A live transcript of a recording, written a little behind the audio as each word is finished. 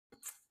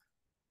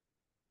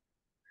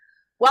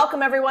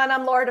Welcome, everyone.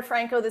 I'm Laura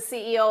DeFranco, the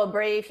CEO of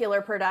Brave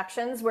Healer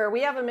Productions, where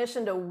we have a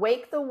mission to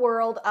wake the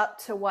world up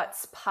to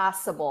what's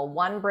possible,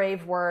 one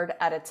brave word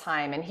at a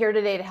time. And here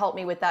today to help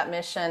me with that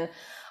mission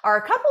are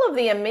a couple of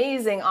the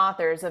amazing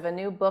authors of a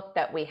new book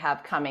that we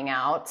have coming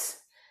out.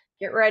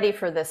 Get ready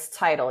for this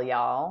title,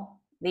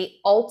 y'all. The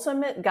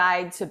Ultimate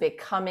Guide to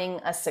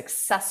Becoming a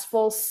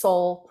Successful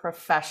Soul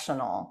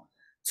Professional.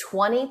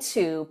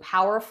 22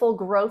 Powerful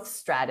Growth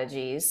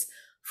Strategies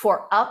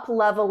for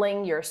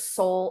up-leveling your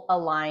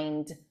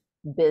soul-aligned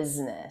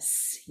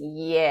business.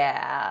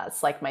 Yeah,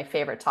 it's like my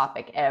favorite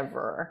topic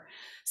ever.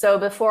 So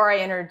before I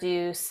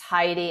introduce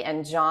Heidi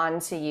and John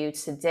to you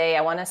today,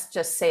 I want to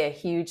just say a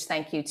huge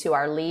thank you to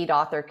our lead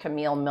author,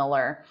 Camille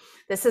Miller.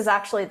 This is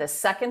actually the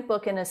second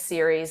book in a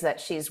series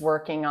that she's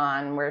working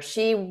on, where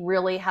she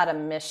really had a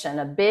mission,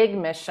 a big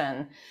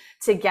mission,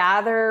 to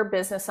gather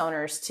business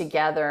owners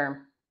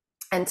together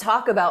and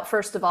talk about,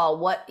 first of all,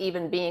 what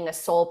even being a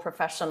soul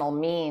professional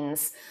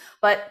means,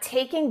 but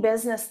taking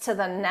business to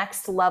the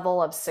next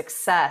level of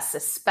success,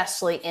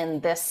 especially in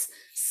this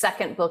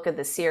second book of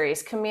the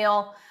series.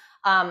 Camille,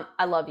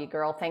 I love you,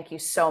 girl. Thank you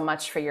so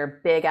much for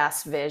your big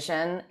ass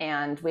vision,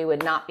 and we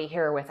would not be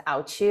here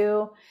without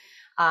you.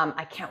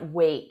 I can't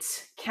wait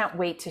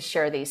to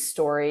share these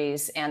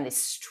stories and these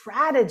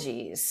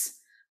strategies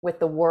with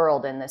the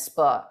world in this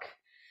book.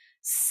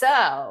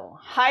 So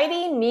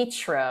Heidi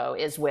Mitro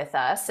is with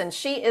us, and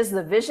she is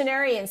the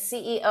visionary and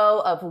CEO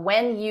of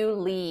When You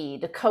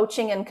Lead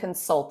Coaching and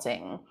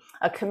Consulting,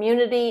 a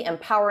community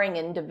empowering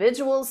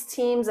individuals,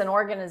 teams, and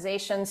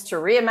organizations to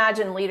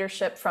reimagine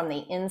leadership from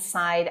the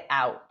inside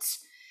out.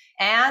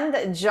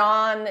 And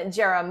John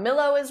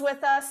Jaramillo is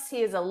with us.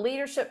 He is a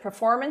leadership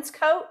performance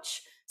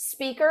coach,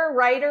 speaker,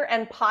 writer,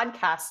 and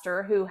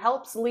podcaster who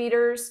helps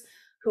leaders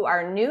who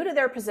are new to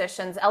their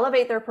positions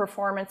elevate their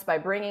performance by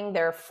bringing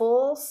their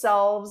full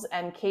selves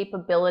and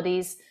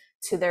capabilities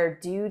to their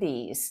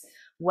duties.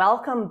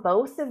 Welcome,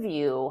 both of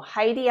you.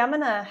 Heidi, I'm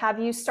going to have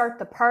you start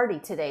the party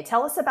today.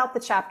 Tell us about the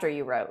chapter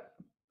you wrote.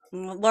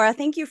 Well, Laura,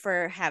 thank you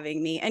for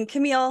having me. And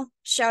Camille,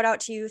 shout out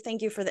to you.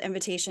 Thank you for the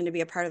invitation to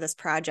be a part of this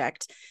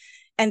project.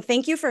 And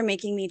thank you for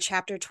making me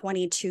chapter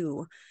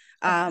 22.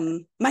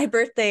 My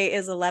birthday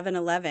is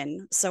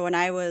 11/11. So when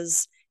I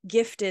was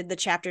gifted the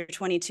chapter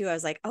 22, I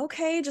was like,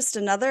 okay, just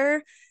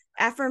another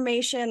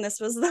affirmation.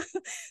 This was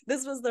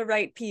the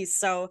right piece.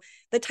 So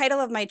the title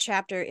of my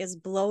chapter is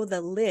Blow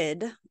the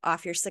Lid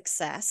Off Your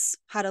Success: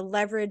 How to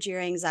Leverage Your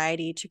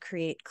Anxiety to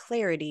Create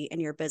Clarity in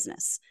Your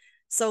Business.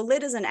 So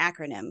LID is an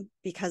acronym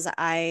because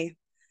I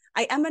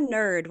am a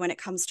nerd when it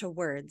comes to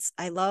words.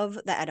 I love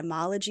the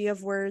etymology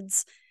of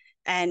words,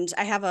 and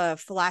I have a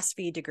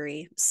philosophy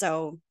degree.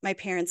 So my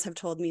parents have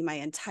told me my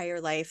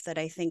entire life that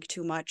I think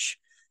too much.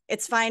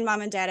 It's fine,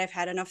 Mom and Dad, I've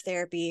had enough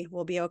therapy.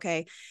 We'll be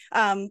okay.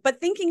 But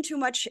thinking too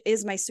much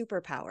is my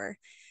superpower.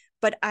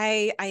 But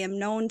I am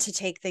known to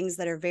take things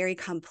that are very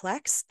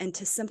complex and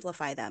to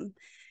simplify them.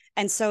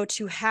 And so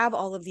to have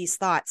all of these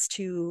thoughts,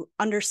 to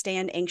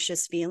understand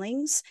anxious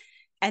feelings,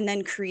 and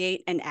then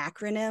create an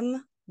acronym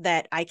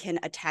that I can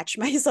attach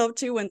myself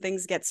to when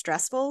things get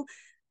stressful,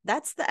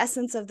 that's the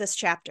essence of this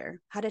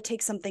chapter. How to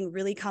take something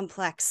really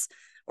complex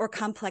or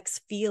complex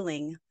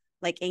feeling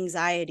like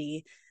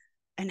anxiety,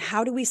 and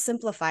how do we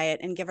simplify it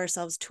and give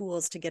ourselves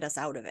tools to get us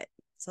out of it?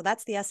 So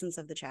that's the essence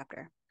of the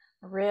chapter.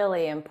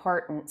 Really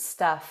important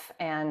stuff.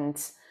 And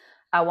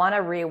I want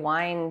to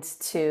rewind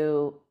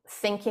to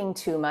thinking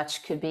too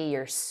much could be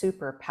your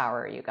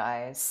superpower, you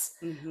guys.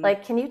 Mm-hmm.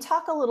 Like, can you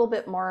talk a little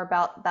bit more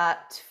about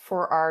that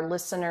for our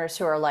listeners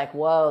who are like,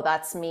 whoa,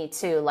 that's me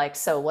too. Like,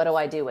 so what do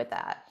I do with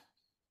that?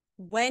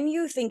 When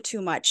you think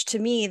too much, to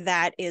me,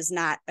 that is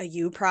not a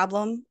you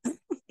problem.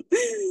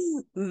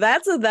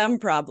 That's a them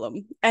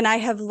problem. And I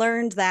have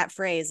learned that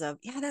phrase of,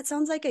 yeah, that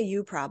sounds like a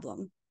you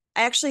problem.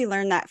 I actually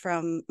learned that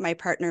from my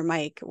partner,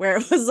 Mike, where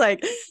it was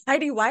like,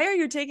 Heidi, why are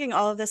you taking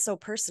all of this so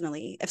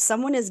personally? If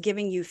someone is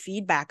giving you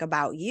feedback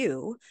about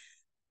you,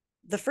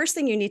 the first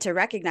thing you need to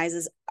recognize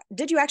is,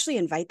 did you actually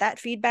invite that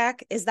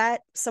feedback? Is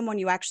that someone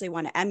you actually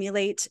want to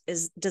emulate?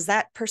 Does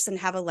that person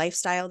have a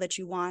lifestyle that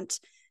you want?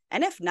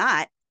 And if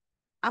not,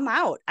 I'm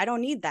out. I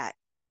don't need that.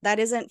 That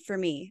isn't for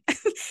me.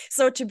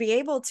 So to be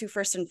able to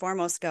first and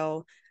foremost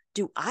go,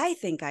 do I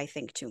think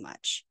too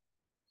much?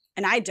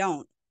 And I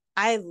don't.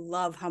 I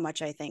love how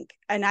much I think.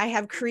 And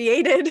I've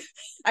created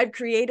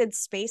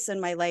space in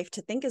my life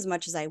to think as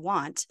much as I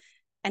want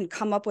and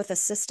come up with a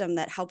system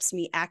that helps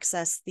me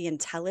access the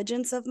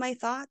intelligence of my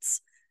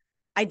thoughts.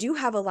 I do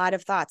have a lot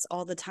of thoughts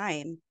all the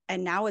time.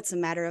 And now it's a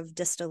matter of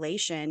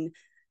distillation.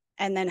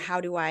 And then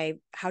how do I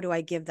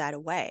give that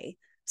away?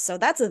 So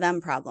that's a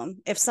them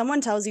problem. If someone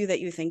tells you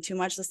that you think too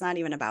much, that's not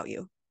even about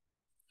you.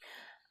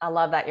 I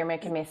love that. You're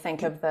making me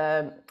think of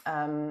the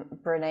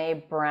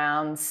Brene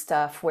Brown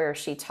stuff where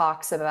she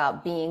talks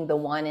about being the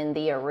one in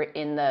the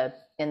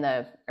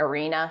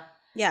arena.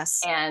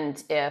 Yes.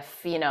 And if,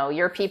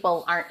 your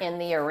people aren't in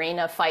the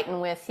arena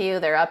fighting with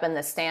you, they're up in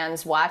the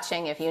stands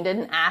watching. If you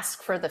didn't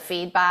ask for the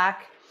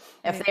feedback,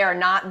 if they are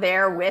not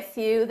there with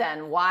you,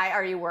 then why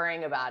are you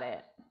worrying about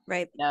it?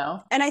 Right.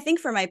 No. And I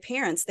think for my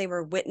parents, they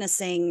were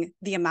witnessing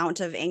the amount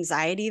of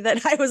anxiety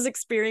that I was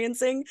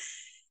experiencing.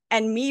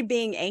 And me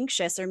being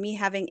anxious or me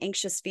having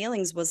anxious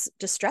feelings was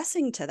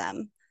distressing to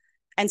them.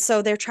 And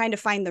so they're trying to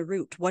find the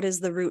root. What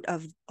is the root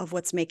of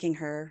what's making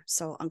her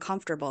so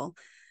uncomfortable?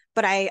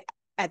 But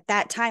at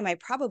that time, I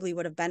probably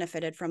would have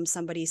benefited from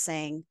somebody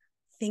saying,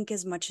 think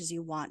as much as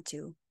you want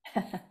to.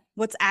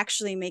 What's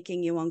actually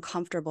making you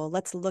uncomfortable?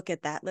 Let's look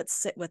at that. Let's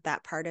sit with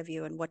that part of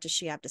you. And what does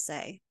she have to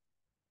say?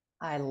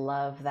 I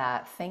love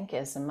that. Think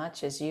as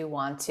much as you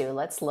want to.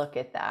 Let's look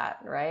at that,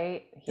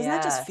 right? Doesn't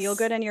that just feel Yes.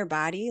 good in your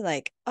body?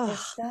 Like, oh,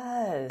 It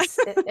does.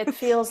 It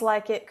feels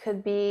like it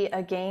could be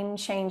a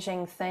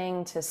game-changing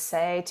thing to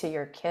say to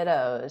your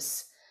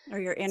kiddos, or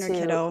your inner to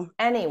kiddo.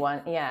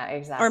 anyone. Yeah,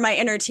 Or my exactly.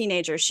 inner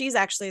teenager. She's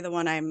actually the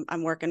one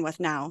I'm working with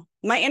now.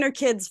 My inner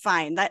kid's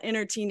fine. That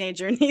inner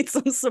teenager needs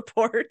some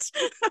support.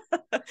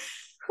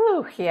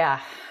 Whew, yeah.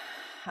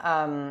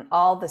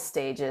 All the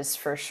stages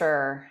for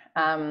sure.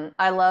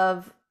 I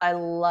love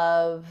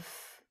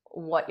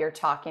what you're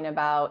talking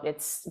about.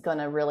 It's going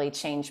to really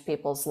change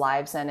people's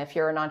lives. And if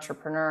you're an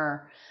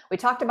entrepreneur, we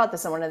talked about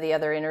this in one of the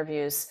other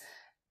interviews.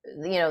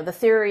 The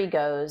theory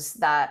goes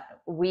that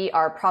we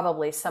are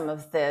probably some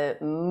of the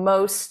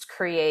most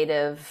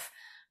creative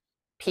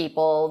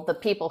people, the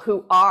people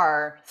who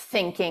are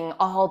thinking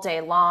all day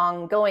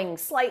long, going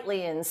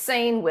slightly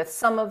insane with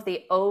some of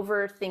the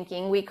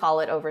overthinking. We call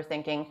it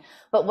overthinking.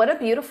 But what a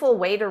beautiful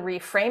way to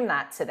reframe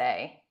that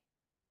today.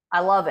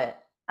 I love it.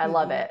 I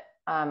love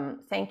Mm-hmm. it.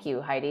 Thank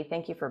you, Heidi.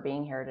 Thank you for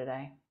being here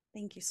today.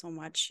 Thank you so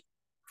much.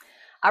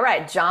 All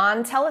right,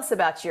 John, tell us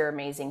about your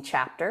amazing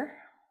chapter.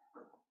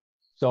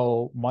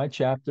 So my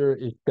chapter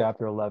is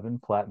chapter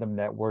 11, Platinum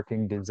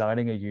Networking,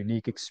 designing a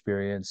unique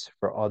experience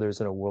for others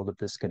in a world of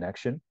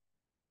disconnection.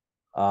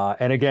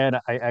 And again,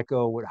 I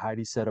echo what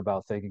Heidi said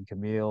about thanking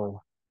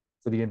Camille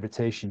for the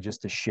invitation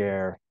just to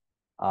share.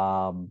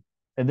 Um,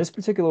 and this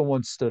particular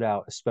one stood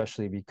out,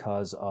 especially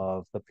because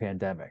of the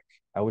pandemic.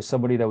 I was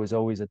somebody that was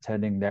always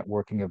attending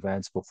networking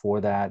events before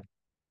that,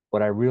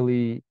 but I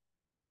really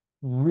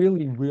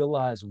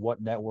realized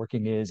what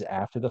networking is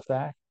after the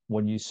fact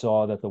when you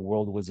saw that the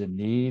world was in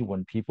need,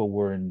 when people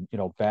were in,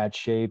 bad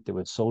shape, there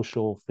was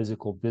social,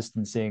 physical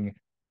distancing.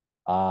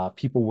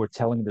 People were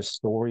telling their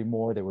story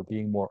more. They were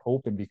being more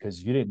open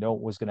because you didn't know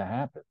what was going to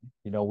happen.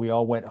 We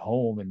all went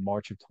home in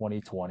March of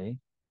 2020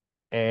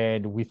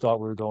 and we thought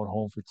we were going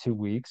home for 2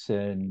 weeks.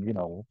 And,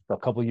 a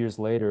couple of years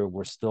later,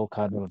 we're still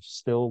kind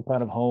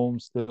of home,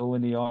 still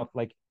in the office.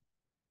 Like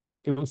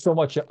it was so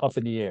much up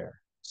in the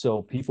air.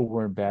 So people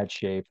were in bad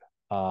shape.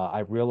 I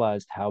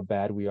realized how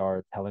bad we are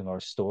at telling our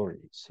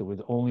stories. It was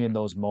only in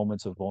those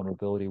moments of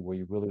vulnerability where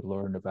you really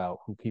learned about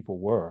who people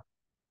were.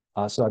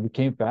 So I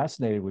became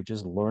fascinated with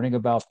just learning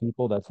about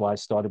people. That's why I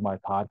started my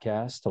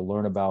podcast, to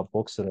learn about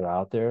books that are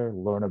out there,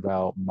 learn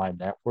about my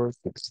network,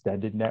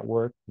 extended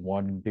network,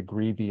 one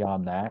degree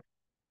beyond that.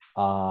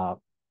 Uh,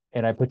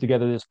 and I put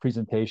together this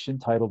presentation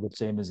titled the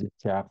same as this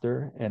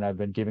chapter, and I've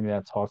been giving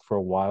that talk for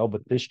a while.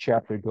 But this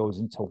chapter goes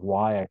into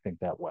why I think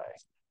that way.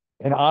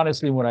 And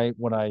honestly, when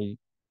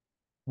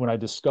I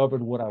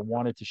discovered what I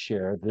wanted to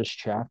share this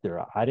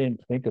chapter, I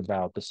didn't think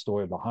about the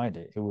story behind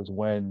it. It was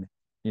when,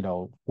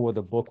 for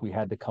the book, we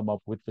had to come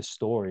up with the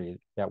story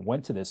that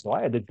went to this. So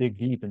I had to dig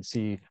deep and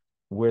see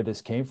where this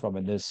came from.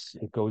 And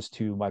it goes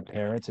to my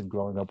parents and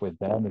growing up with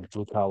them as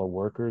blue collar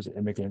workers,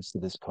 immigrants to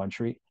this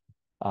country.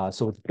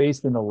 So it's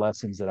based in the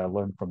lessons that I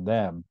learned from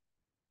them.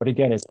 But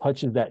again, it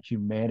touches that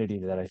humanity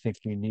that I think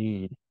we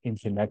need in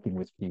connecting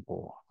with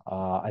people.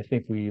 I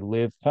think we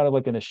live kind of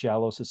like in a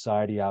shallow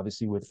society,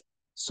 obviously, with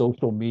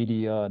social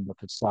media and the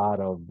facade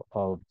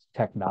of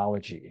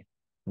technology,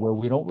 where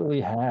we don't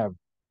really have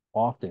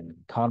often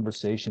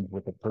conversations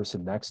with the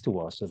person next to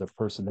us or the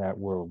person that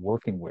we're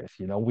working with.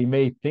 We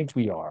may think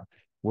we are.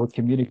 We're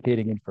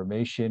communicating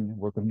information,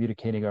 we're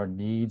communicating our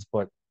needs,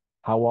 but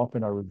how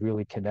often are we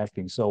really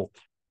connecting? So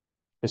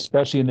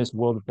especially in this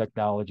world of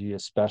technology,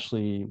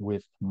 especially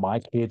with my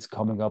kids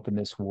coming up in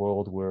this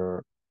world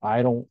where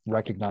I don't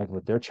recognize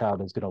what their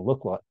child is going to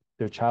look like,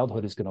 their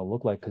childhood is going to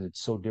look like because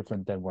it's so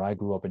different than when I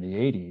grew up in the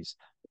 80s,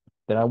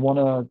 that I want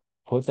to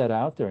put that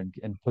out there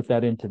and put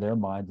that into their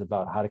minds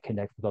about how to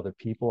connect with other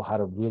people, how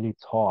to really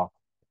talk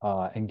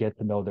and get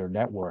to know their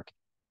network.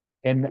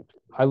 And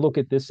I look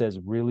at this as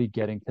really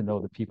getting to know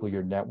the people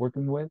you're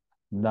networking with,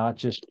 not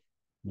just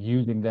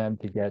using them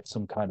to get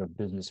some kind of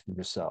business for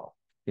yourself.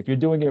 If you're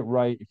doing it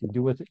right, if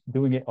you're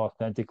doing it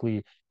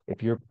authentically,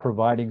 if you're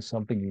providing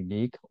something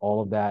unique,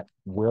 all of that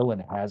will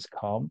and has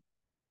come.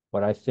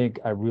 But I think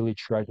I really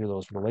treasure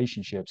those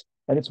relationships.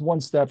 And it's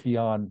one step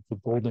beyond the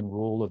golden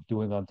rule of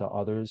doing unto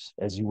others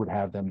as you would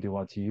have them do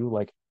unto you.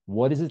 Like,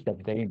 what is it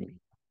that they need?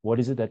 What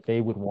is it that they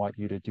would want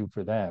you to do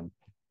for them?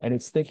 And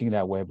it's thinking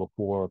that way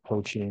before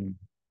approaching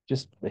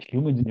just the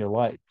humans in your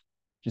life,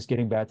 just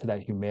getting back to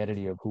that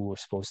humanity of who we're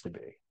supposed to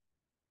be.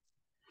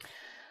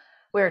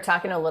 We were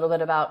talking a little bit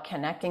about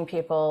connecting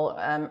people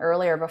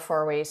earlier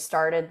before we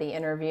started the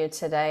interview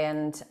today.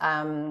 And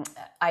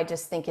I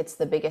just think it's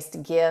the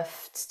biggest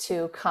gift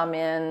to come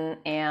in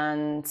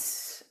and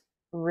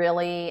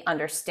really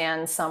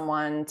understand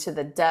someone to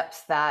the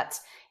depth that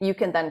you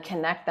can then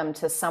connect them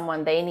to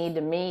someone they need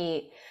to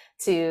meet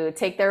to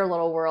take their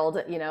little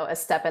world, you know, a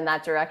step in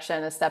that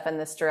direction, a step in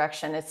this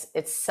direction.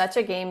 It's such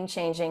a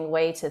game-changing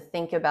way to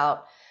think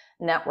about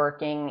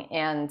networking.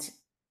 And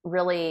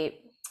really,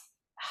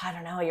 I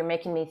don't know, you're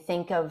making me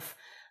think of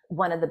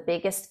one of the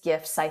biggest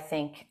gifts, I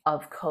think,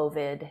 of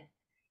COVID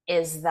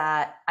is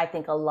that I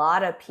think a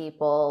lot of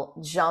people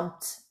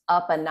jumped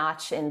up a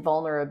notch in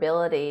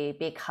vulnerability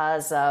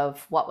because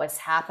of what was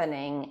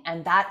happening,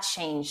 and that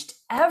changed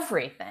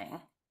everything.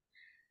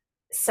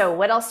 So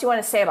what else do you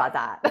want to say about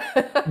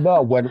that?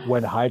 No,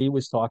 when Heidi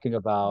was talking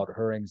about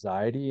her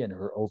anxiety and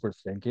her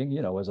overthinking,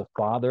 you know, as a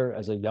father,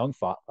 as a young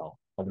father, well,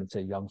 I wouldn't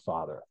say young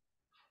father.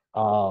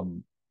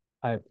 Um,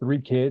 I have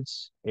three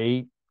kids,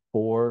 8,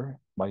 4.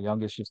 My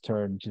youngest just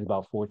turned, she's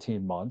about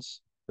 14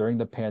 months. During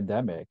the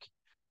pandemic,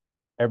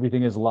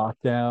 everything is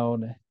locked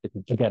down. It's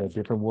again a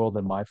different world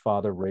than my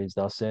father raised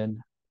us in.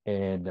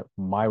 And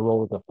my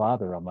role as a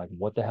father, I'm like,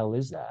 what the hell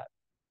is that?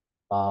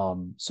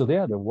 So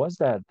yeah, there was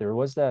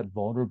that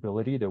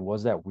vulnerability, there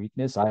was that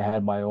weakness. I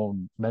had my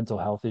own mental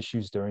health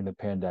issues during the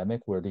pandemic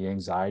where the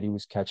anxiety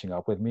was catching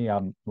up with me.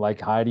 I'm like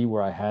Heidi,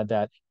 where I had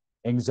that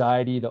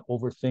anxiety, the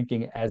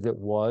overthinking as it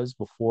was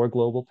before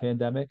global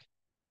pandemic.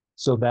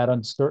 So that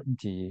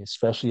uncertainty,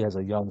 especially as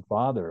a young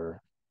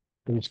father,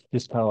 it was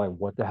just kind of like,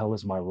 what the hell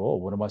is my role?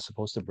 What am I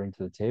supposed to bring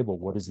to the table?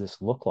 What does this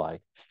look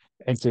like?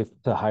 And to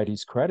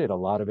Heidi's credit, a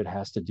lot of it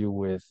has to do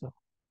with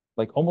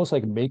like almost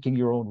like making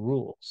your own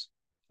rules.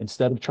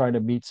 Instead of trying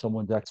to meet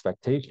someone's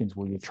expectations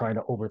where you're trying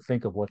to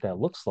overthink of what that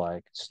looks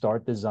like,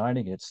 start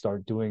designing it,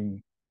 start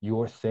doing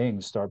your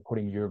thing, start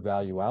putting your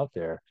value out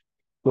there.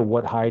 But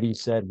what Heidi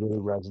said really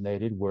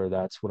resonated, where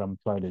that's what I'm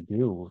trying to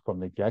do from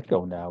the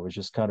get-go now, is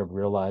just kind of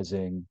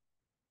realizing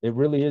it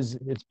really is,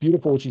 it's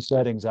beautiful what you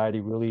said.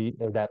 Anxiety really,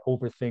 that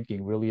overthinking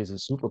really is a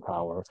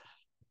superpower.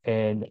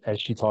 And as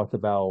she talked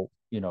about,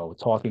 you know,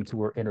 talking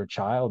to her inner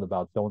child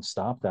about don't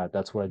stop that.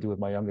 That's what I do with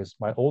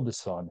my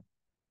oldest son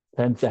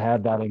tends to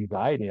have that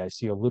anxiety. I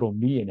see a little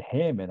me in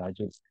him, and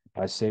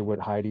I say what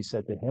Heidi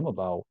said to him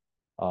about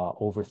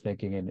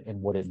overthinking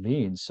and what it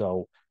means.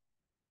 So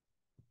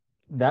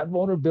that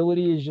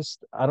vulnerability is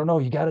just, I don't know,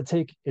 you got to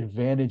take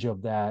advantage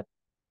of that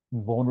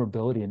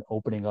vulnerability and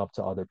opening up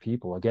to other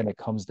people. Again, it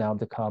comes down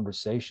to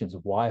conversations.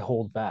 Why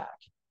hold back?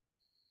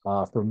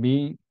 For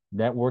me,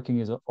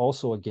 networking is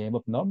also a game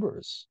of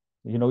numbers.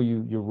 You know,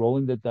 you're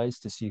rolling the dice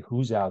to see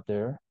who's out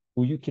there,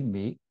 who you can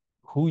meet,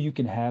 who you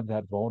can have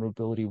that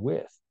vulnerability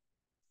with.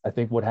 I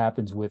think what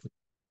happens with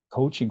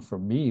coaching for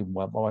me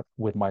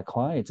with my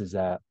clients is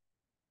that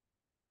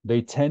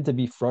they tend to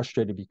be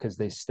frustrated because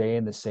they stay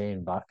in the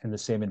same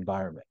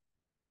environment.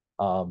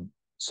 Um,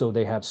 so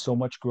they have so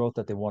much growth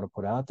that they want to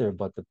put out there,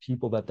 but the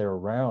people that they're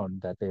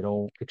around that they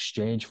don't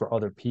exchange for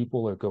other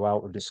people or go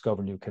out or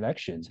discover new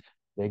connections,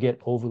 they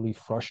get overly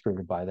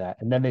frustrated by that.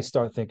 And then they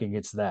start thinking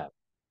it's them.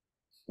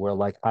 Where,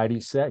 like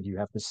Heidi said, you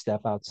have to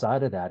step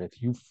outside of that.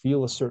 If you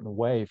feel a certain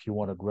way, if you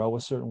want to grow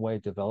a certain way,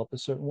 develop a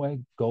certain way,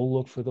 go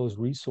look for those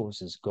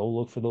resources, go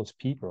look for those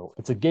people.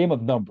 It's a game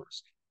of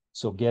numbers.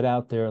 So get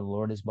out there and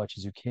learn as much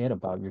as you can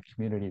about your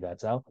community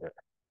that's out there.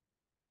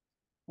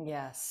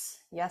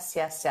 Yes, yes,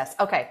 yes, yes.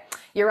 Okay,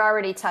 you're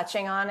already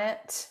touching on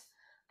it,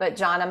 but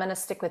John, I'm going to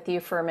stick with you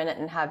for a minute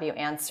and have you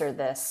answer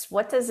this.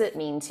 What does it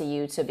mean to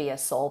you to be a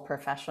soul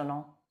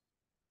professional?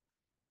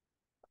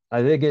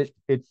 I think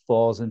it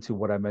falls into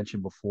what I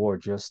mentioned before.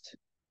 Just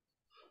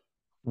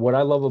what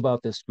I love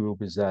about this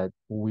group is that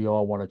we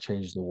all want to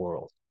change the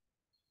world.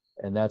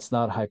 And that's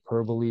not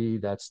hyperbole.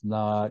 That's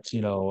not,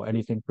 you know,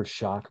 anything for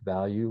shock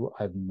value.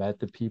 I've met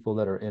the people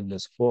that are in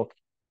this book.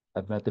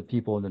 I've met the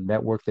people in the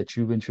network that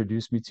you've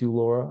introduced me to,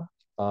 Laura.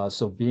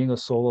 So being a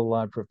solo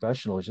line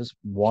professional is just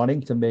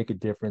wanting to make a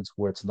difference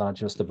where it's not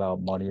just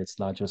about money. It's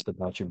not just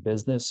about your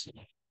business.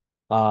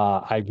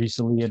 I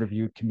recently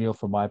interviewed Camille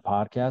for my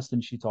podcast,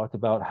 and she talked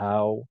about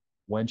how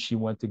when she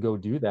went to go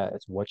do that,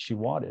 it's what she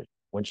wanted.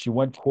 When she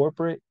went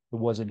corporate, it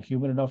wasn't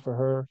human enough for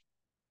her.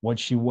 When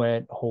she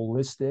went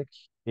holistic,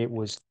 it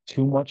was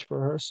too much for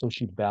her. So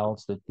she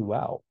balanced the two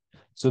out.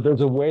 So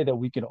there's a way that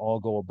we can all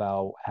go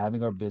about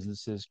having our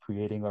businesses,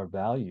 creating our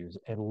values,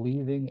 and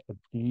leaving a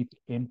deep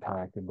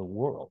impact in the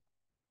world.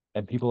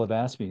 And people have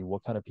asked me,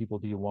 what kind of people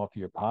do you want for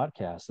your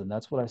podcast? And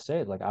that's what I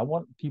say. Like, I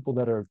want people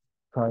that are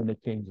trying to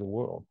change the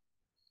world.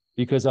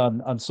 Because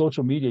on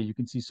social media, you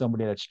can see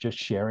somebody that's just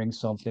sharing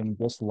something,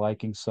 just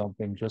liking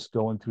something, just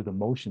going through the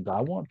motions. I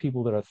want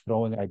people that are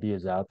throwing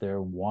ideas out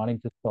there, wanting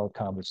to start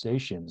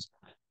conversations,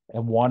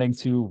 and wanting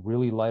to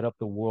really light up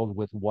the world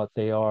with what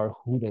they are,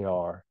 who they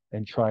are,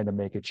 and trying to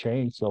make a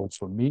change. So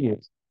for me,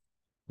 it's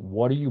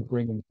what are you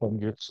bringing from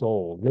your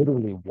soul?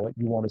 Literally, what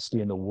you want to see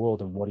in the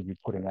world, and what are you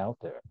putting out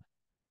there?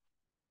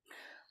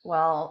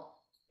 Well,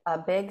 a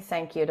big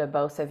thank you to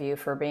both of you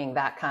for being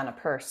that kind of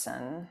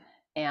person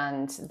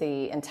and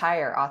the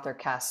entire author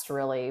cast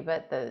really,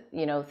 but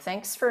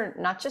thanks for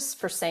not just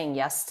for saying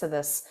yes to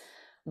this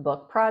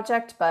book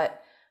project,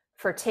 but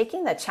for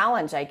taking the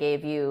challenge I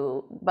gave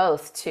you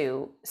both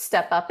to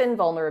step up in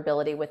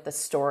vulnerability with the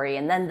story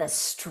and then the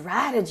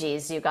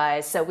strategies, you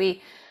guys. So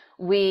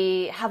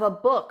we have a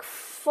book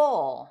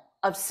full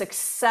of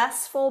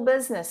successful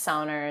business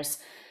owners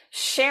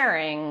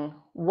sharing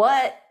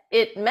what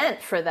it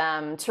meant for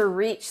them to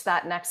reach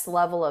that next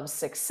level of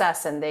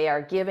success, and they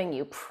are giving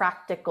you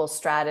practical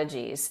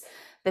strategies.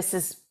 This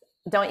is,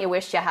 don't you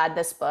wish you had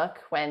this book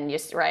when you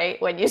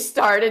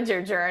started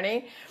your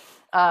journey?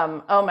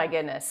 Oh my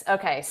goodness.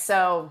 Okay,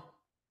 so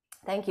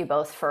thank you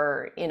both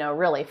for,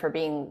 really for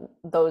being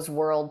those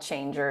world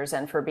changers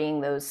and for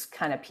being those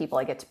kind of people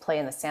I get to play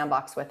in the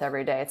sandbox with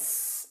every day.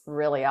 It's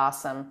really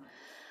awesome.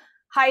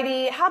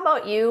 Heidi, how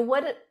about you?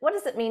 What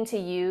does it mean to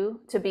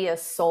you to be a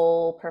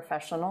soul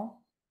professional?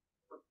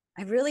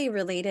 I really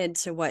related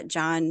to what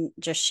John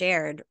just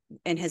shared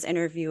in his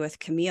interview with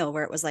Camille,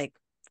 where it was like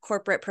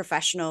corporate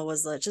professional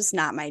was just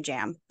not my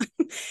jam.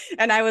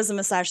 And I was a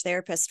massage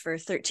therapist for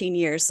 13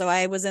 years. So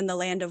I was in the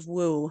land of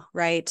woo,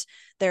 right?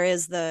 There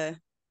is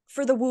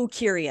for the woo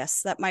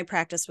curious, that my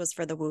practice was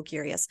for the woo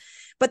curious.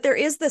 But there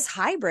is this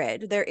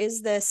hybrid.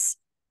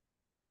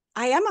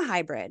 I am a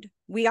hybrid.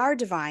 We are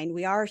divine.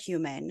 We are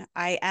human.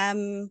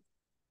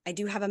 I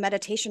do have a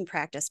meditation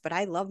practice, but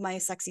I love my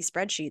sexy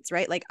spreadsheets,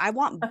 right? Like I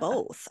want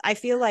both. I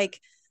feel like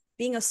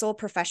being a soul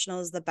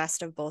professional is the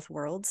best of both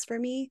worlds for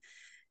me.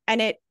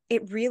 And it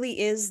really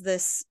is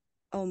this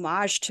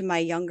homage to my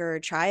younger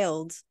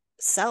child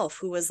self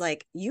who was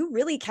like, you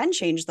really can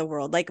change the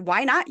world. Like,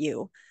 why not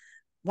you?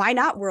 Why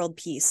not world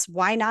peace?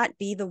 Why not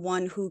be the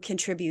one who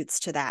contributes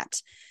to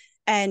that?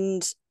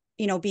 And,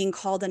 being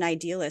called an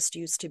idealist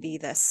used to be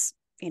this,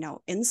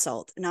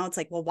 insult. Now it's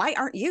like, well, why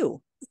aren't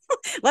you?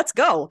 Let's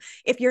go.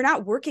 If you're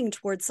not working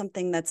towards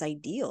something that's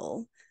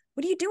ideal,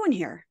 what are you doing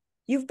here?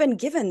 You've been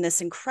given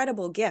this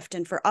incredible gift.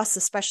 And for us,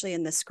 especially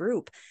in this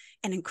group,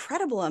 an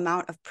incredible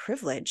amount of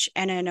privilege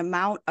and an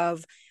amount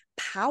of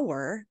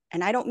power.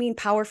 And I don't mean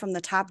power from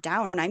the top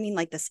down. I mean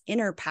like this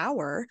inner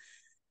power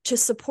to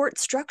support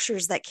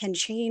structures that can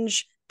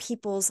change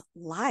people's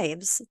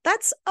lives.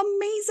 That's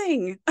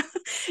amazing.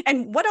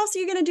 And what else are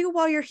you going to do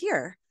while you're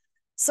here?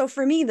 So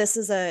for me,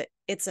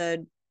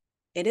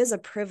 it is a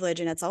privilege,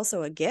 and it's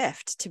also a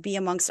gift to be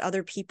amongst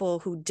other people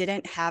who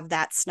didn't have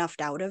that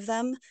snuffed out of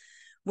them,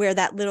 where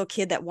that little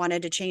kid that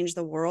wanted to change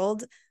the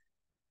world,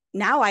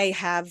 now I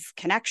have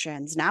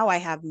connections, now I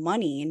have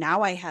money,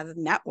 now I have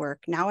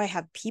network, now I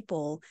have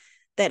people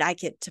that I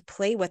get to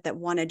play with that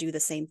want to do the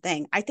same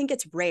thing. I think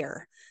it's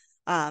rare.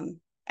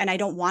 And I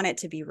don't want it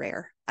to be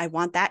rare. I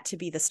want that to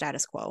be the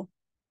status quo.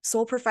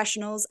 Soul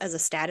professionals as a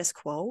status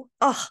quo.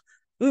 Oh,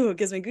 it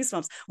gives me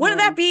goosebumps. Wouldn't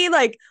that be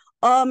like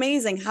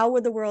amazing? How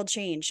would the world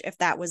change if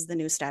that was the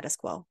new status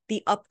quo,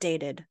 the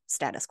updated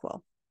status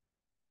quo?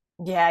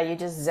 Yeah, you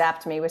just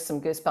zapped me with some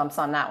goosebumps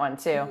on that one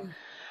too.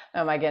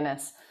 Oh my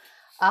goodness.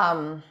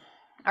 All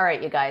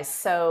right, you guys.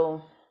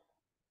 So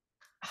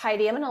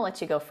Heidi, I'm going to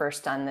let you go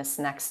first on this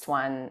next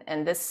one.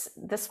 And this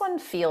one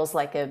feels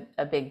like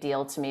a big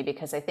deal to me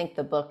because I think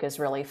the book is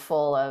really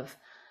full of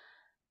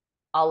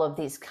all of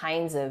these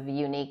kinds of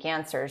unique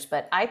answers.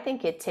 But I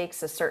think it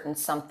takes a certain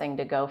something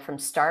to go from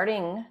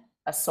starting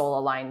a soul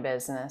aligned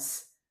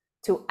business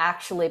to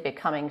actually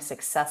becoming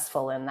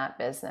successful in that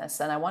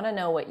business. And I want to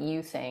know what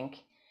you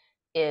think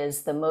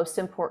is the most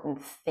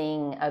important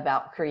thing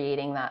about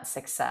creating that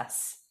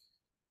success.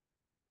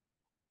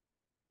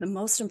 The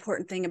most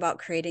important thing about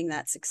creating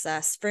that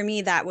success for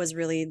me, that was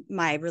really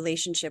my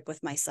relationship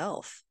with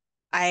myself.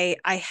 I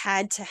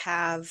had to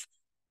have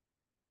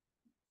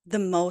the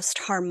most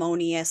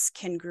harmonious,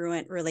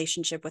 congruent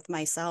relationship with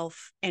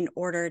myself in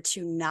order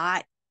to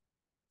not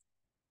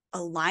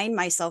align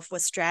myself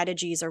with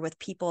strategies or with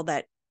people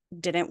that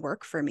didn't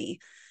work for me.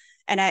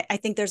 And I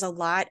think there's a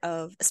lot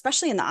of,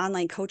 especially in the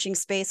online coaching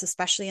space,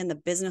 especially in the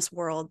business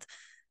world,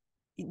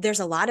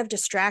 there's a lot of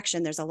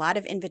distraction. There's a lot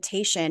of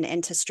invitation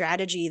into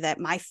strategy that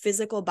my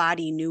physical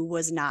body knew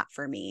was not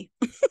for me.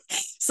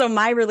 So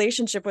my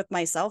relationship with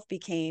myself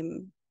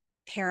became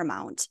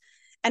paramount.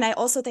 And I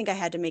also think I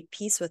had to make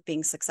peace with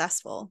being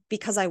successful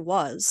because I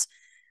was,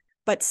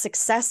 but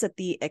success at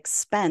the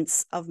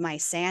expense of my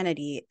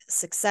sanity,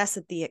 success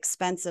at the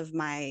expense of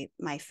my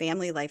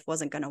family life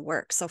wasn't going to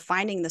work. So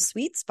finding the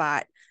sweet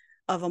spot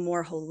of a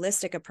more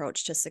holistic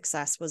approach to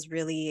success was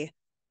really,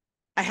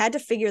 I had to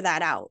figure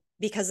that out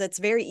because it's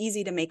very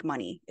easy to make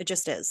money. It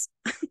just is.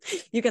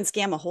 You can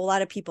scam a whole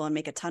lot of people and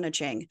make a ton of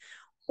ching,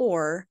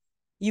 or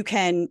you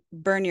can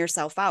burn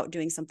yourself out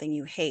doing something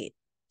you hate.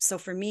 So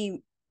for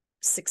me,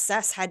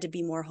 success had to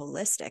be more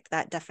holistic,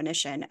 that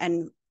definition.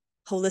 And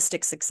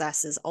holistic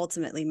success is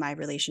ultimately my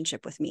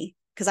relationship with me,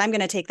 because I'm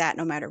going to take that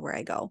no matter where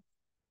I go.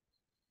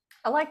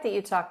 I like that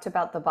you talked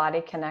about the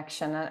body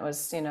connection. It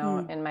was,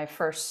 in my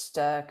first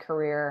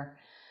career,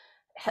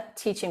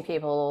 teaching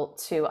people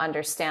to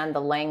understand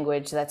the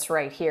language that's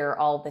right here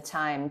all the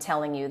time,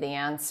 telling you the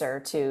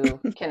answer to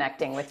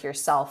connecting with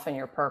yourself and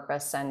your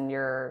purpose and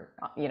your,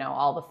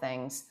 all the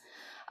things.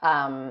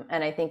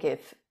 And I think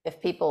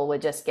if people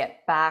would just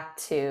get back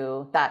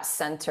to that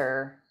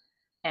center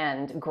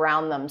and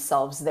ground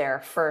themselves there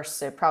first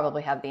to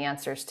probably have the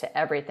answers to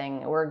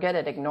everything. We're good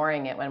at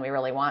ignoring it when we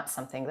really want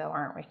something, though,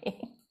 aren't we?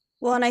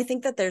 Well, and I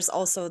think that there's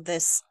also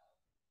this,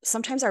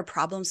 sometimes our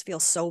problems feel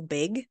so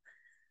big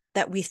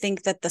that we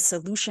think that the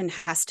solution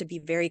has to be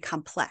very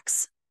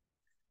complex.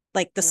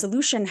 Like the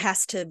solution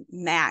has to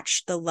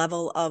match the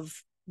level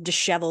of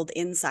disheveled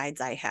insides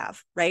I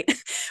have, right?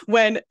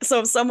 So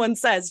if someone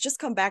says, just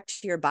come back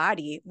to your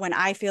body when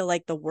I feel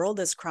like the world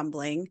is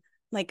crumbling,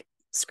 like,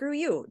 screw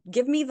you,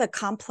 give me the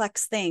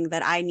complex thing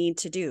that I need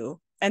to do.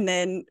 And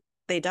then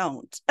they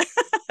don't.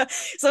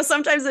 So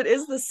sometimes it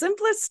is the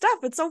simplest stuff.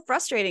 It's so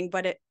frustrating,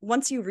 but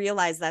once you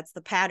realize that's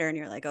the pattern,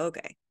 you're like,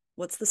 okay,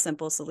 what's the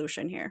simple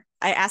solution here?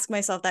 I ask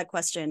myself that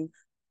question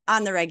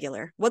on the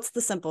regular. What's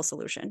the simple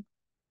solution?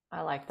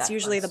 I like that. It's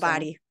usually question. the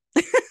body.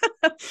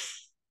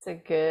 It's a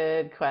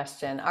good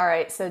question. All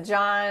right. So,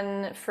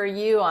 John, for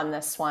you on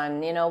this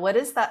one, what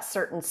is that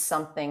certain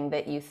something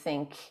that you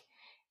think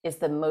is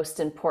the most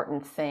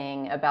important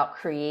thing about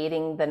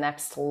creating the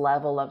next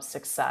level of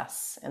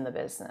success in the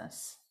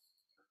business?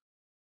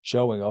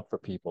 Showing up for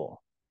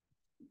people.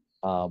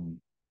 When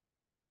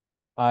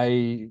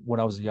I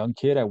was a young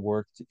kid, I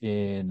worked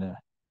in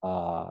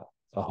a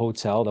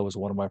hotel. That was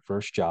one of my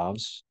first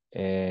jobs.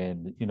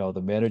 And,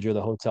 the manager of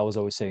the hotel was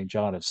always saying,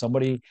 John, if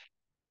somebody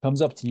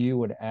comes up to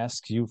you and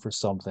asks you for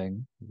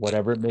something,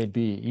 whatever it may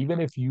be, even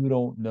if you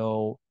don't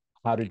know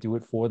how to do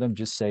it for them,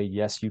 just say,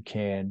 yes, you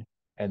can,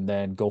 and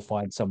then go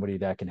find somebody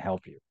that can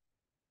help you.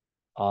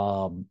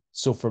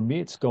 So for me,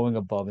 it's going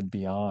above and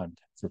beyond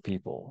for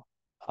people.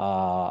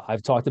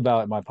 I've talked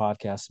about in my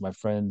podcast, my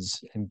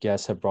friends and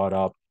guests have brought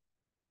up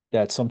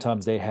that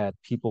sometimes they had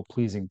people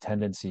pleasing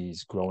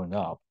tendencies growing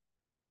up.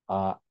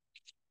 Uh,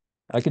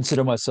 I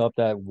consider myself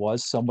that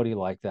was somebody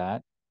like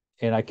that.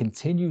 And I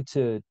continue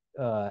to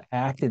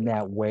act in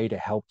that way to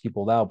help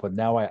people out. But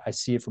now I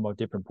see it from a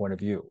different point of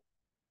view.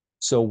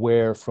 So,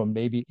 where from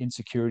maybe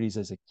insecurities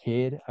as a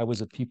kid, I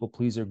was a people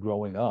pleaser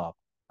growing up.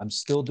 I'm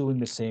still doing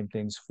the same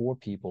things for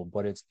people,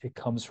 but it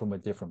comes from a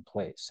different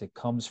place. It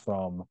comes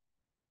from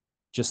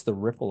just the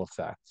ripple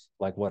effect,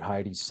 like what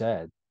Heidi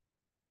said,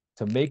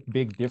 to make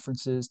big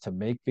differences, to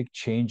make big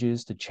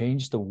changes, to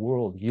change the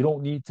world. You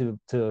don't need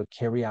to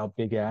carry out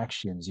big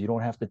actions. You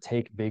don't have to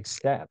take big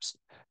steps.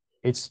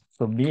 It's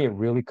for me, it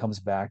really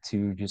comes back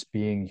to just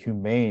being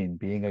humane,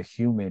 being a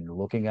human,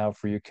 looking out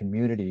for your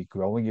community,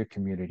 growing your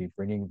community,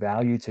 bringing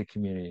value to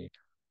community,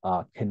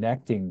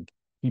 connecting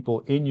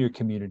people in your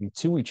community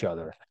to each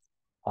other.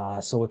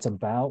 So it's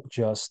about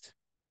just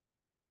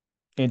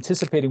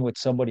anticipating what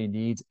somebody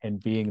needs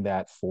and being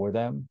that for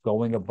them,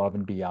 going above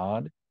and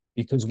beyond.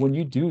 Because when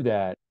you do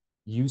that,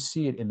 you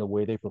see it in the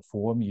way they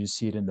perform, you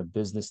see it in the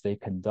business they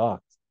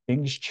conduct.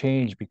 Things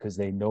change because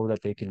they know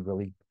that they can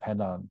really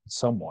depend on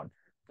someone,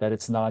 that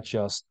it's not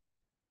just,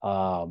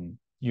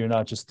 you're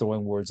not just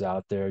throwing words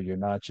out there, you're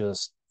not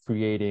just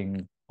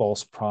creating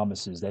false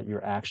promises, that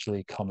you're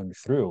actually coming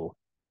through.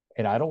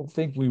 And I don't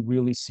think we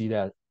really see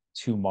that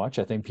too much.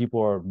 I think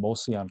people are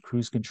mostly on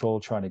cruise control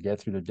trying to get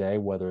through the day,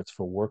 whether it's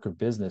for work or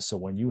business. So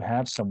when you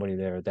have somebody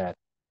there that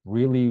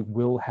really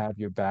will have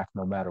your back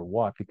no matter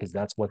what, because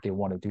that's what they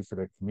want to do for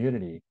their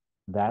community,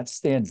 that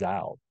stands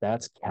out.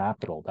 That's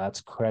capital,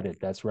 that's credit,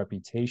 that's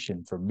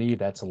reputation. For me,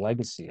 that's a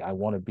legacy. I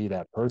want to be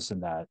that person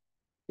that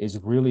is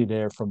really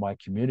there for my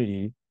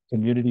communities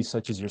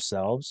such as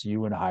yourselves,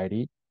 you and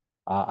Heidi.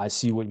 I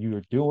see what you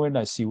are doing.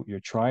 I see what you're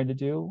trying to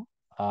do.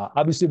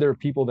 Obviously, there are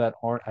people that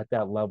aren't at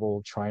that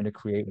level trying to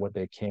create what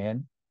they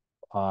can.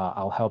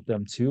 I'll help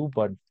them too,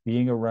 but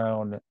being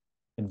around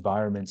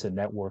environments and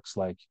networks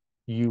like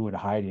you and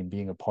Heidi and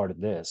being a part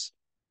of this,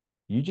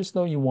 you just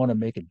know you want to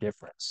make a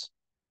difference.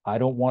 I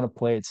don't want to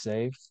play it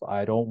safe.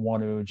 I don't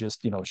want to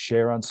just,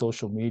 share on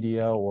social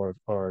media or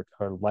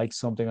like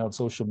something on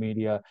social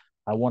media.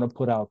 I want to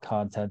put out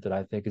content that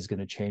I think is going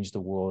to change the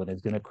world and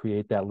is going to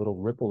create that little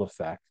ripple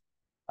effect.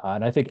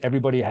 And I think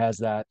everybody has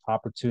that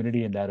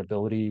opportunity and that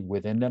ability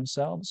within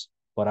themselves,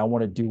 but I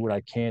want to do what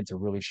I can to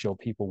really show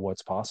people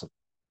what's possible.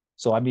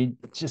 So, I mean,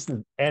 it's just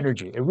an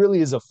energy. It really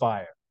is a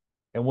fire.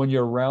 And when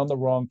you're around the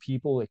wrong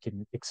people, it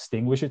can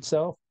extinguish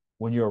itself.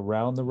 When you're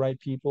around the right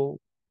people,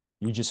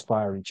 you just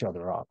fire each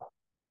other up.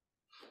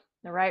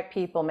 The right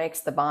people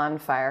makes the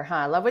bonfire, huh?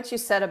 I love what you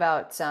said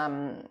about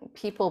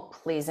people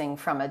pleasing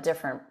from a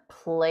different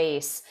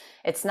place.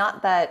 It's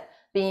not that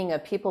being a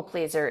people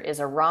pleaser is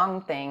a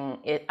wrong thing.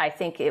 I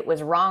think it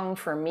was wrong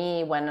for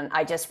me when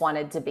I just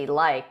wanted to be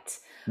liked,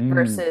 Mm,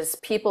 versus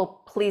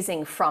people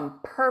pleasing from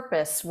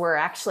purpose, where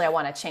actually I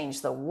want to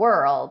change the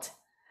world.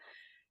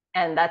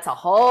 And that's a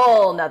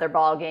whole nother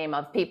ball game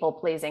of people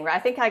pleasing. I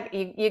think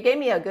you gave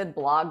me a good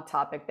blog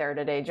topic there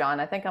today, John.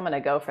 I think I'm going to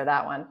go for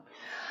that one.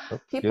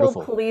 People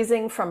beautiful.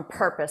 pleasing from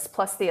purpose,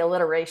 plus the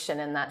alliteration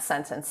in that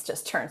sentence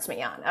just turns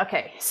me on.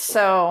 Okay,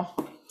 so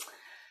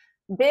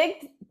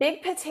big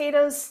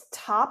potatoes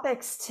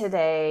topics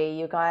today,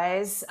 you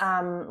guys.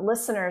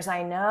 Listeners,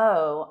 I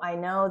know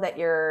that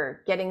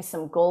you're getting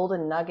some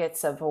golden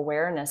nuggets of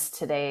awareness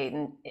today,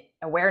 and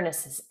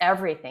awareness is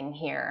everything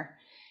here.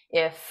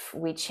 if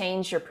we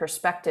change your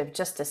perspective,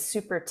 just a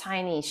super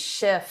tiny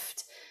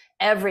shift,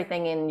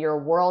 everything in your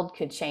world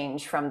could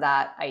change from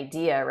that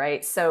idea,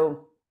 right?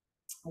 So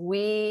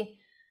we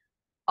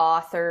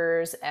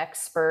authors,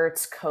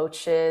 experts,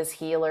 coaches,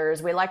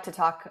 healers, we like to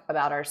talk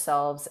about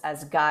ourselves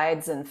as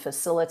guides and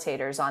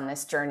facilitators on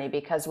this journey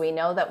because we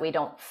know that we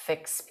don't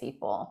fix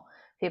people.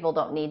 People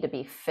don't need to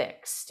be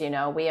fixed. You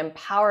know, we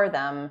empower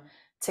them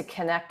to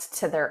connect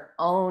to their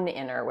own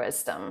inner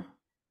wisdom.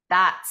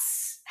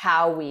 That's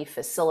how we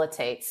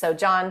facilitate. So,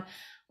 John,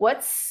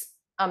 what's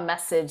a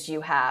message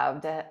you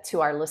have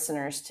to our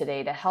listeners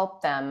today to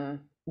help them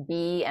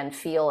be and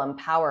feel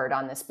empowered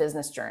on this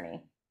business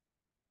journey?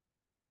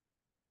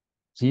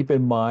 Keep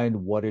in mind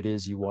what it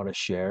is you want to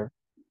share.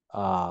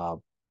 Uh,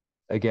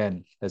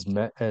 Again,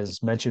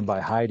 as mentioned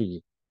by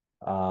Heidi,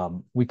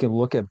 we can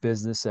look at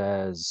business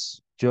as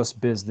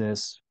just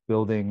business,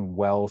 building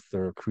wealth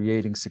or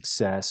creating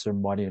success or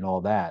money and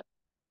all that.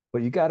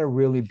 But you got to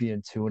really be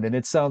in tune. And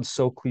it sounds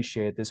so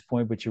cliche at this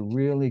point, but you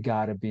really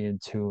got to be in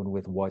tune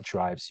with what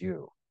drives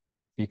you.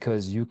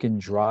 Because you can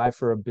drive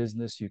for a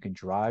business, you can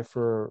drive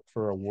for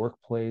a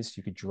workplace,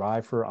 you can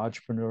drive for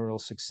entrepreneurial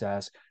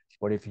success.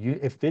 But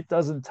if it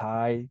doesn't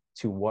tie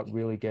to what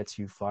really gets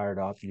you fired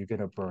up, you're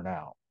gonna burn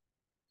out.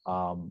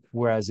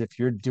 Whereas if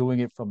you're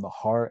doing it from the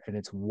heart and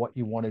it's what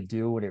you want to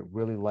do and it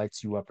really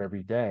lights you up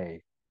every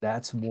day,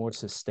 that's more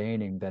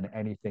sustaining than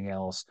anything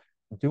else.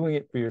 Doing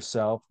it for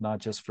yourself, not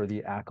just for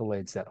the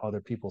accolades that other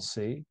people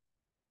see.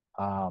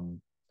 um,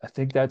 I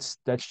think that's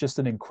just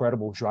an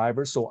incredible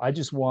driver. So I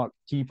just want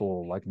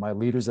people like my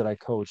leaders that I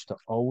coach to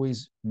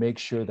always make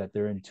sure that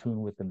they're in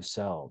tune with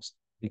themselves,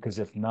 because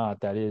if not,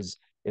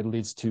 it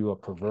leads to a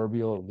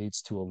proverbial, it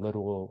leads to a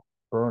literal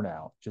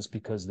burnout, just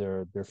because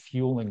they're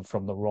fueling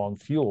from the wrong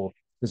fuel,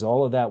 because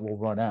all of that will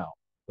run out.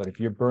 But if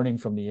you're burning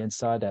from the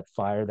inside, that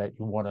fire that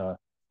you want to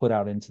put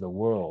out into the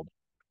world,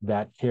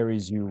 that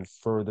carries you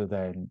further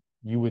than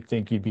you would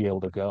think you'd be able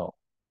to go.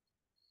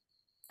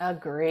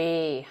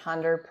 Agree,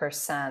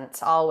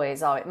 100%.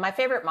 Always, always. My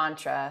favorite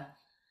mantra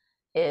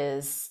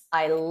is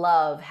I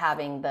love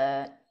having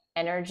the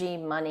energy,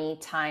 money,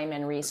 time,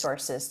 and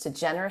resources to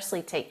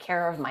generously take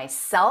care of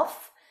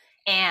myself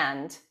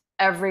and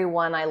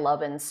everyone I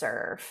love and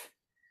serve.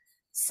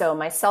 So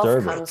myself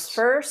comes Service.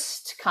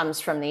 first,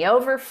 comes from the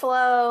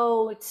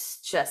overflow. It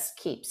just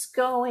keeps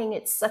going.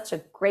 It's such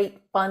a great,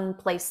 fun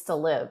place to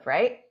live,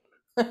 right?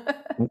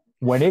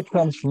 When it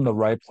comes from the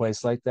right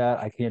place like that,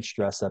 I can't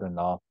stress that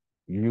enough.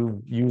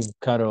 You've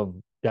kind of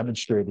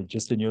demonstrated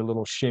just in your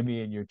little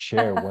shimmy in your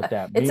chair what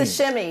that It's a means.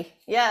 shimmy.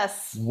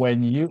 Yes.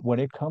 When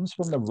it comes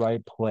from the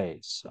right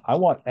place, I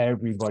want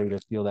everybody to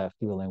feel that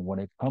feeling. When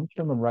it comes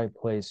from the right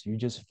place, you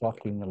just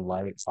fucking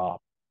light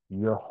up.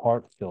 Your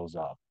heart fills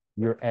up.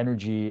 Your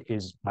energy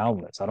is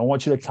boundless. I don't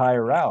want you to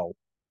tire out.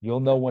 You'll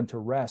know when to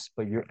rest,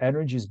 but your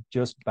energy is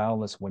just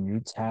boundless when you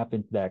tap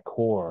into that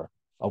core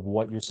of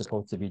what you're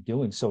supposed to be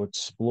doing. So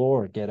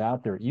explore, get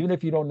out there. Even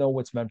if you don't know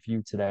what's meant for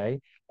you today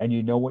and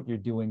you know what you're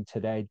doing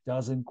today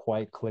doesn't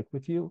quite click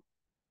with you,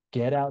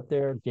 get out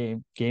there,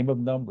 game of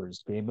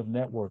numbers, game of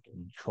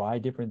networking, try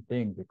different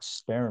things,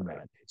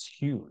 experiment. It's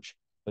huge.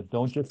 But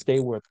don't just stay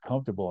where it's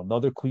comfortable.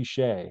 Another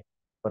cliche,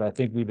 but I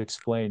think we've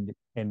explained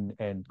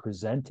and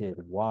presented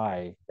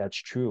why that's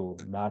true,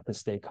 not to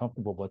stay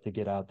comfortable, but to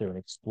get out there and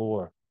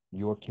explore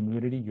your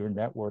community, your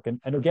network, and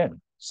again,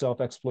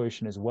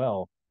 self-exploration as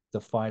well, to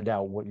find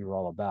out what you're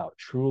all about,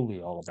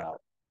 truly all about.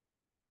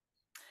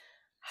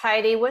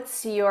 Heidi,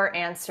 what's your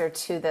answer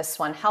to this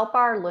one? Help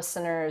our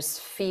listeners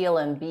feel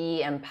and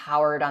be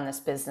empowered on this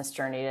business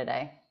journey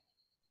today.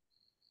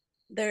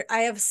 I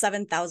have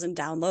 7,000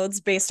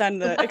 downloads based on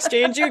the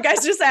exchange you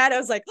guys just had. I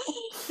was like,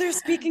 oh, they're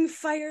speaking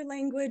fire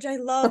language. I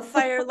love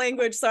fire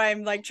language. So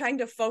I'm like trying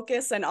to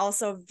focus and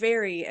also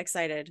very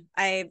excited.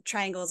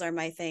 Triangles are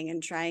my thing,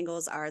 and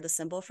triangles are the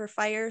symbol for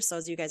fire. So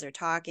as you guys are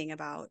talking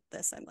about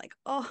this, I'm like,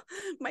 oh,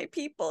 my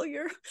people,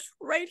 you're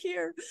right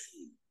here.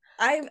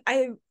 I'm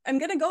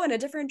going to go in a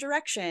different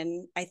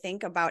direction, I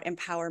think, about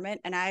empowerment.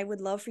 And I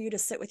would love for you to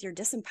sit with your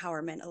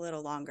disempowerment a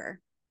little longer,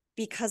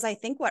 because I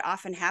think what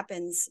often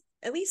happens,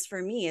 at least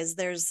for me, is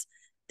there's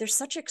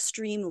such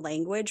extreme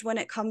language when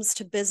it comes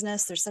to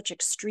business. There's such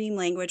extreme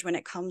language when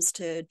it comes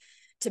to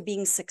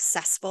being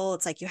successful.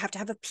 It's like you have to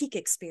have a peak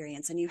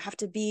experience and you have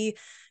to be,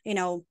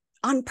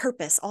 on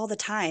purpose all the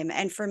time.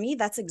 And for me,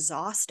 that's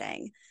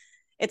exhausting.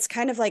 It's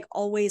kind of like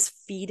always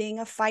feeding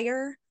a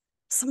fire.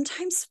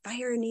 Sometimes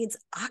fire needs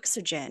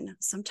oxygen.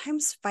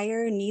 Sometimes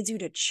fire needs you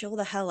to chill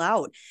the hell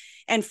out.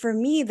 And for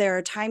me, there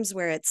are times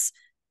where it's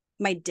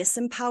my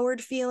disempowered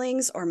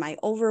feelings or my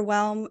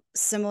overwhelm,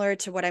 similar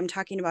to what I'm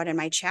talking about in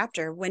my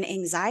chapter. When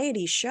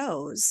anxiety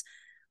shows,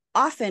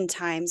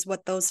 oftentimes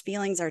what those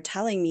feelings are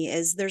telling me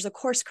is there's a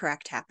course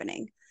correct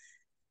happening.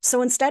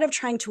 So instead of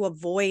trying to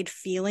avoid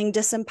feeling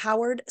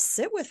disempowered,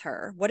 sit with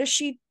her.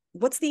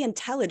 What's the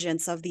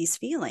intelligence of these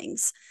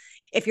feelings?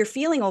 If you're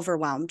feeling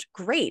overwhelmed,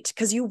 great,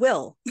 because you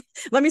will.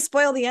 Let me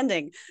spoil the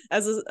ending.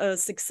 As a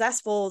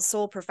successful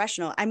soul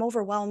professional, I'm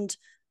overwhelmed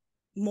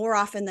more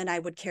often than I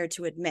would care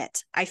to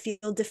admit. I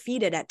feel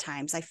defeated at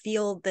times. I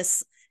feel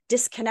this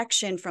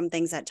disconnection from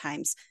things at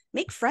times.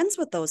 Make friends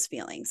with those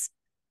feelings.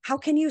 How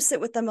can you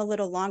sit with them a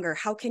little longer?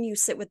 How can you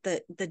sit with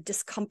the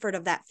discomfort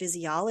of that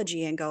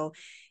physiology and go,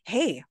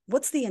 hey,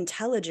 what's the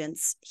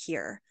intelligence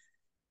here?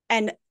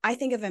 And I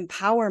think of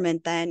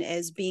empowerment then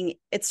as being,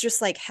 it's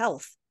just like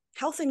health.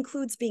 Health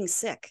includes being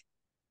sick,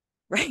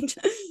 right?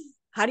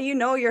 How do you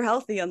know you're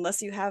healthy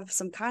unless you have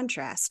some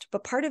contrast?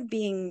 But part of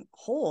being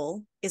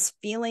whole is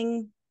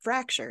feeling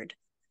fractured.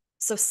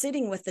 So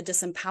sitting with the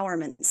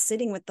disempowerment,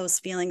 sitting with those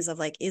feelings of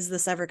like, is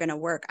this ever going to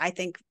work? I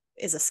think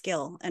is a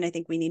skill. And I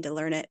think we need to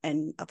learn it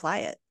and apply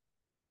it.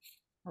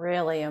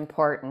 Really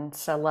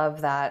important. I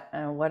love that.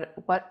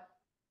 What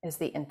is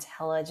the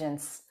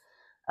intelligence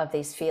of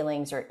these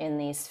feelings or in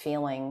these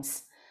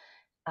feelings?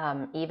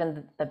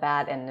 Even the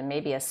bad, and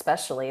maybe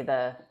especially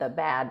the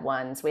bad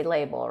ones we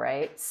label,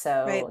 right?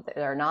 So Right.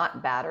 they're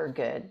not bad or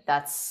good.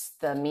 That's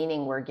the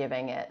meaning we're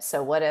giving it.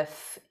 So what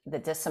if the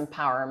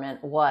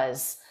disempowerment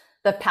was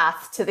the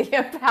path to the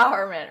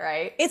empowerment,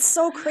 right? It's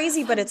so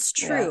crazy, but it's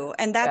true. Yeah.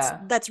 And Yeah.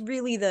 that's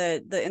really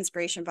the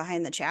inspiration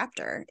behind the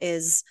chapter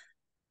is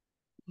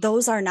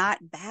those are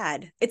not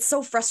bad. It's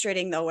so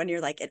frustrating though when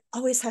you're like, it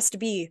always has to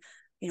be,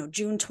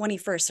 June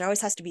 21st. It always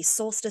has to be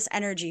solstice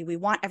energy. We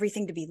want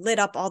everything to be lit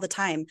up all the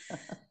time.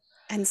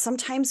 And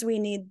sometimes we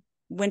need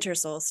winter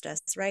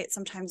solstice, right?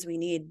 Sometimes we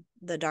need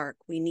the dark.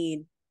 We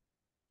need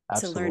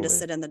to learn to Absolutely.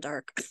 sit in the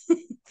dark.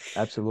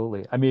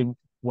 Absolutely. I mean,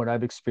 when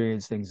I've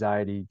experienced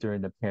anxiety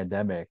during the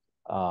pandemic,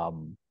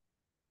 um,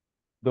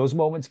 those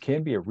moments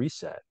can be a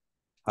reset.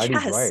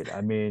 Heidi's Yes. right.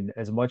 I mean,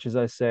 as much as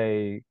I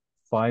say,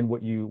 find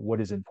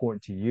what is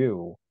important to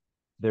you,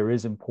 there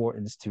is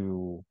importance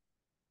to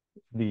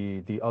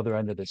the other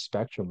end of the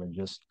spectrum. And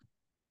just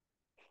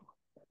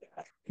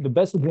the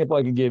best example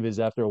I can give is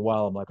after a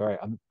while, I'm like, all right,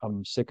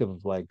 I'm sick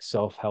of like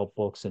self-help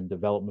books and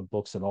development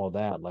books and all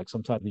that. Like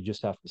sometimes you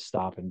just have to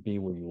stop and be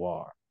where you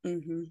are.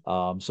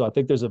 Mm-hmm. So I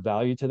think there's a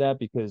value to that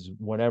because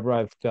whenever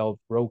I've felt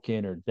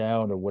broken or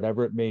down or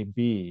whatever it may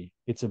be,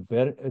 it's a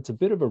bit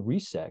of a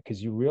reset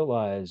because you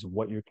realize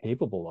what you're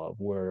capable of.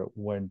 Where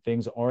when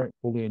things aren't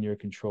fully in your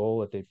control,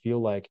 that they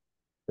feel like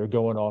they're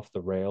going off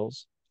the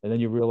rails, and then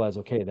you realize,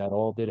 okay, that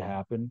all did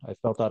happen. I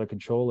felt out of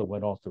control. It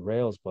went off the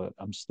rails, but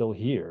I'm still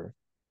here.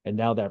 And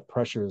now that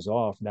pressure is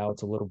off. Now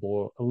it's a little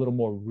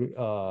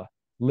more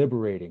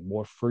liberating,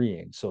 more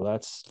freeing. So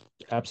that's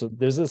absolutely.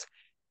 There's this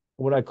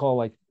what I call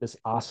like this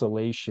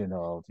oscillation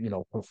of,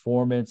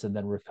 performance and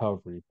then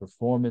recovery,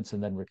 performance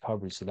and then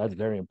recovery. So that's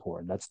very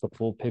important. That's the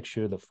full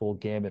picture, the full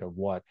gamut of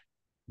what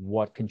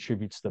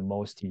contributes the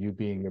most to you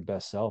being your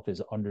best self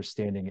is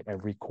understanding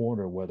every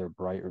corner, whether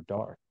bright or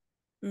dark.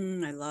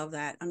 I love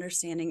that.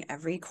 Understanding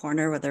every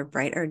corner, whether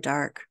bright or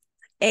dark.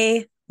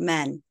 Amen.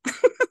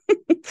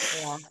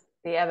 Yeah.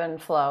 The ebb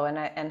and flow.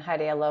 And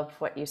Heidi, I love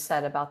what you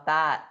said about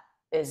that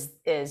is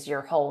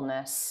your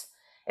wholeness.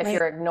 If Right.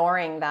 you're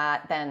ignoring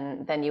that,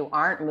 then you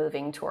aren't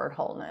moving toward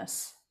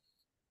wholeness.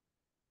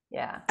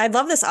 Yeah. I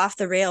love this off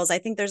the rails. I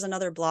think there's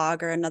another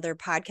blog or another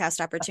podcast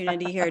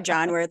opportunity here,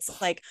 John, where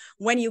it's like,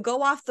 when you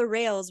go off the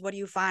rails, what do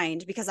you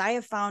find? Because I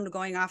have found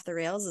going off the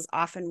rails is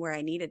often where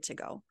I needed to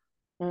go.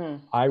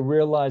 Mm. I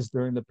realized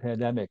during the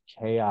pandemic,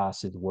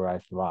 chaos is where I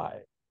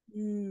thrive. Oh,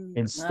 go figure.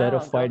 Instead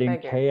of fighting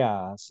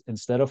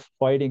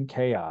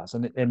chaos,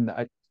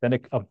 then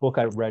a book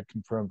I read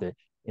confirmed it.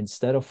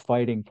 Instead of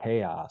fighting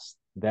chaos,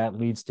 that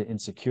leads to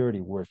insecurity,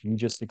 where if you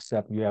just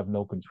accept you have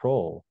no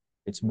control,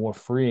 it's more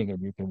freeing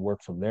and you can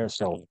work from there.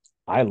 So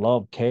I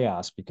love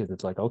chaos because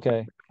it's like,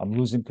 okay, I'm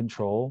losing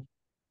control.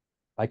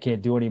 I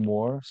can't do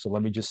anymore. So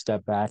let me just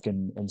step back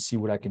and see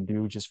what I can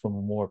do just from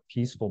a more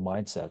peaceful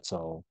mindset.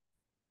 So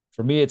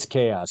for me, it's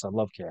chaos. I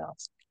love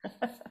chaos.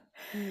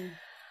 Mm.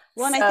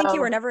 Well, and I think you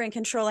were So never in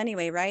control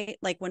anyway, right?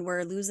 Like when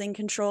we're losing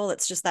control,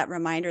 it's just that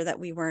reminder that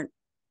we weren't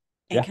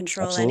in Yeah,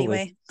 control absolutely.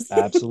 anyway.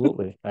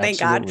 Absolutely. Thank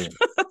God. Absolutely.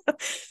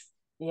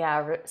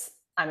 yeah,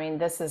 I mean,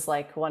 this is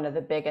like one of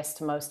the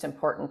biggest, most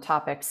important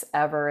topics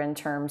ever in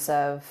terms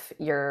of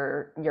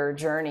your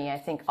journey. I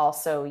think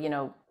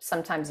also,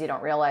 sometimes you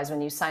don't realize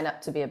when you sign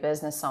up to be a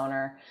business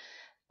owner,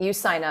 you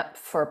sign up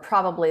for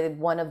probably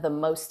one of the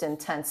most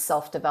intense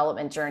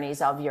self-development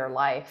journeys of your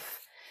life.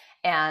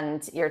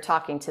 And you're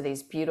talking to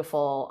these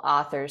beautiful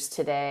authors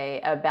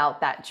today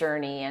about that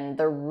journey and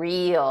the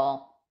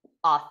real,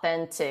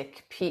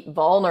 authentic,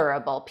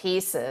 vulnerable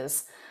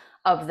pieces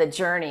of the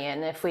journey.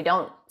 And if we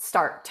don't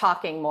start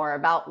talking more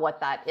about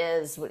what that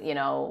is,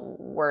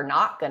 we're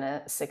not going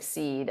to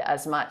succeed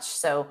as much.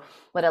 So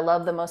what I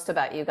love the most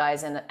about you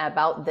guys and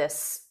about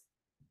this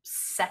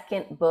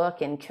second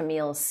book in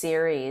Camille's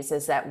series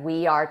is that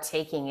we are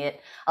taking it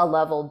a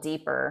level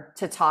deeper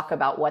to talk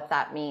about what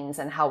that means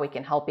and how we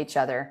can help each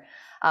other.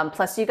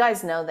 Plus, you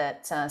guys know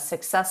that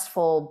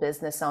successful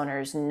business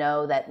owners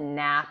know that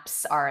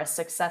naps are a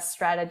success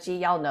strategy.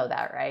 Y'all know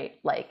that, right?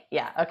 Like,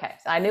 yeah, okay.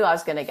 I knew I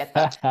was going to get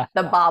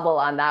the bobble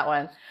on that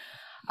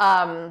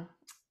one.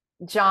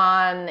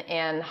 John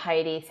and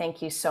Heidi,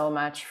 thank you so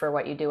much for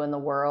what you do in the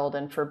world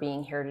and for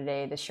being here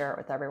today to share it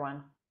with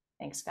everyone.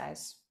 Thanks,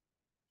 guys.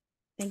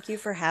 Thank you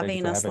for Thank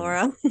you having for us, having me.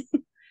 Laura.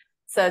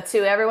 So to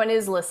everyone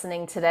who's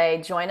listening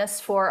today, join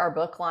us for our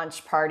book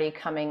launch party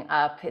coming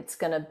up. It's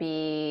going to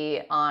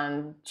be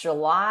on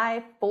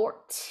July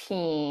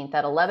 14th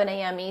at 11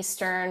 a.m.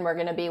 Eastern. We're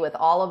going to be with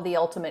all of the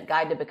Ultimate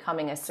Guide to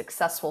Becoming a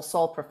Successful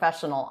Sole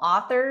Professional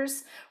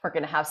authors. We're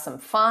going to have some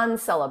fun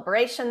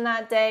celebration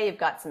that day. You've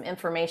got some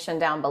information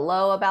down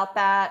below about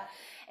that.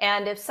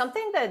 And if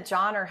something that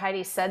John or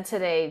Heidi said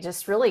today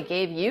just really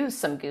gave you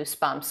some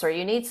goosebumps, or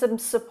you need some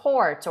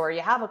support, or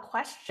you have a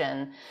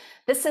question,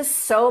 this is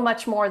so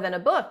much more than a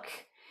book.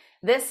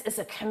 This is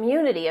a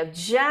community of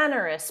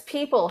generous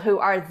people who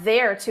are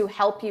there to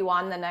help you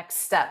on the next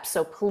step.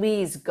 So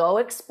please go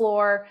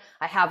explore.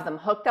 I have them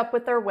hooked up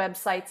with their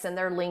websites and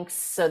their links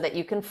so that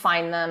you can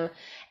find them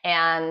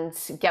and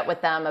get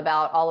with them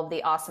about all of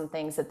the awesome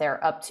things that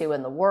they're up to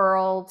in the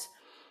world.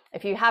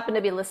 If you happen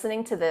to be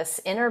listening to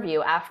this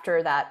interview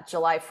after that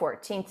July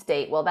 14th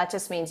date, well, that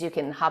just means you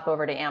can hop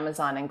over to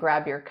Amazon and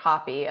grab your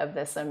copy of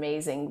this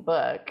amazing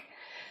book.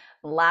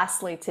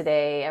 Lastly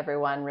today,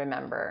 everyone,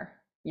 remember,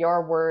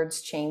 your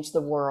words change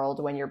the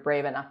world when you're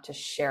brave enough to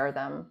share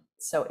them.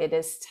 So it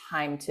is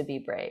time to be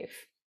brave.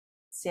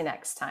 See you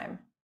next time.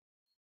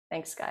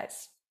 Thanks,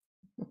 guys.